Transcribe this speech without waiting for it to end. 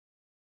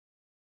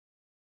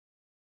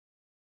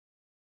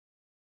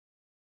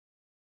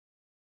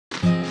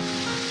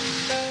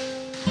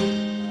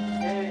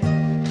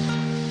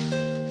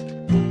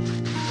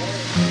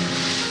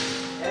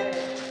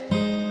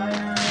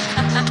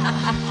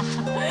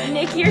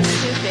Nick, you're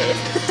stupid.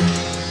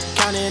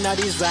 Counting all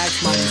these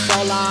racks, money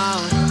so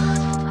long.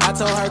 I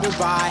told her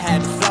goodbye,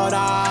 had to float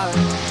off.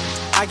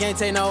 I can't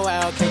take no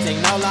L, can't take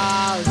no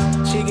loss.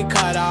 She get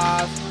cut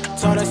off,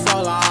 told her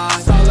so long,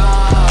 so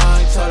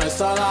long, told her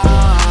so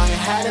long.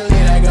 Had to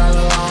leave that girl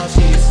alone,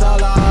 she's so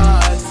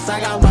lost. I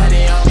got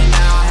money on me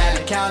now, had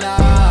to count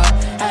up,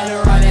 had to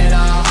run it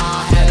up,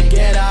 had to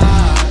get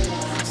up.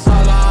 So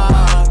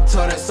long,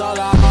 told her so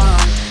long.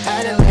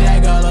 Had to leave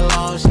that girl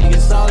alone, she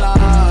get so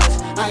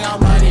lost. I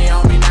got money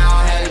on me now,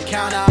 had to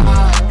count up,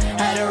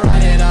 had to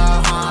run it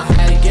up,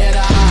 had to get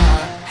up,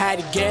 had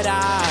to get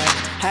up,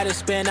 had to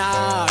spin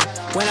up.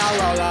 When I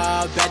roll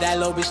up, bet that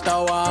little bitch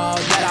throw up,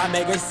 bet I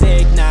make her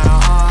sick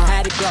now,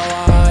 had to glow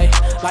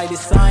up, like the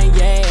sun,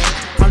 yeah.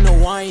 I'm the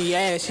one,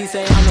 yeah, she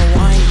say I'm the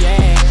one,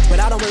 yeah.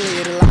 But I don't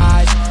believe the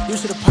lies, you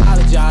should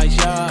apologize,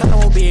 yeah. Cause I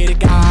won't be the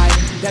guy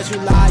that you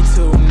lied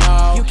to,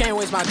 no. You can't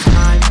waste my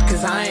time,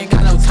 cause I ain't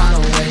got no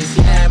time to waste,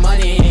 yeah.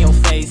 Money in your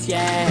face,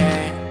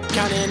 yeah.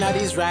 Counting all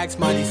these racks,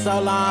 money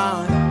so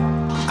long.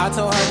 I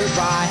told her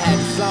goodbye, had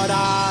to float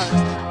off.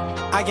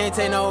 I can't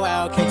take no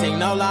L, can't take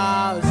no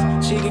loss.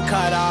 She get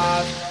cut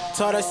off,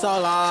 told her so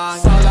long,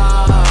 so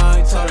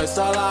long, told her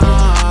so long.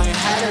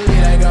 Had to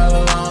leave that girl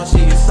alone, she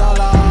get so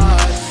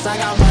lost. I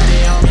got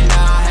money on me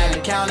now, had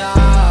to count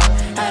up,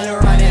 had to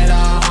run it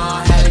up,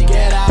 had to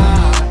get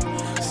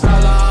up. So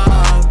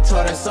long,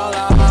 told her so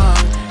long.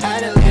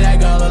 Had to leave that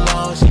girl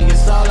alone, she get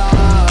so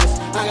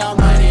lost. I got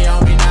money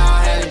on me now,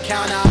 had to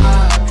count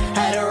up,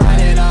 had to run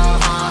it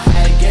up,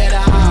 had to get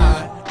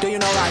up. Do you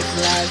know right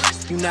from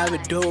left? You never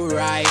do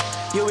right.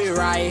 You be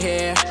right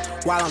here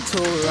while I'm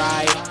too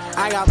right.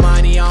 I got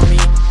money on me,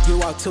 you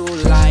walk too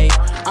light.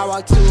 I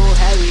walk too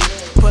heavy,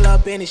 pull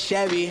up in a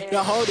Chevy. You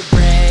hold the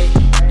brake,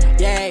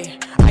 yeah.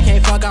 I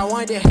can't fuck, I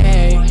want the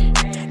hay,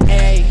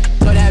 hey.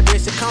 Told that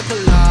bitch to come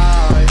pull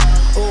up,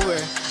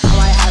 Uber. I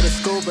might have a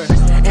scooper,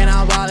 and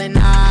I'm ballin'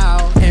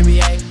 out,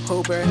 NBA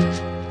Hooper.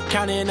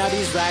 Counting all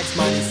these racks,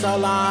 money so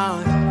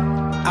long.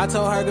 I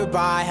told her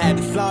goodbye, had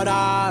to float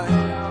off.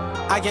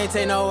 I can't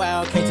take no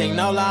L, can't take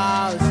no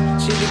loss.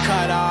 She get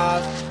cut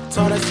off,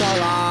 told her so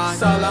long,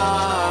 so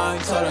long,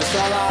 told her so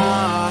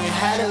long.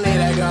 Had to leave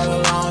that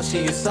girl alone,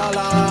 she get so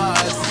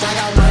lost. I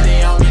got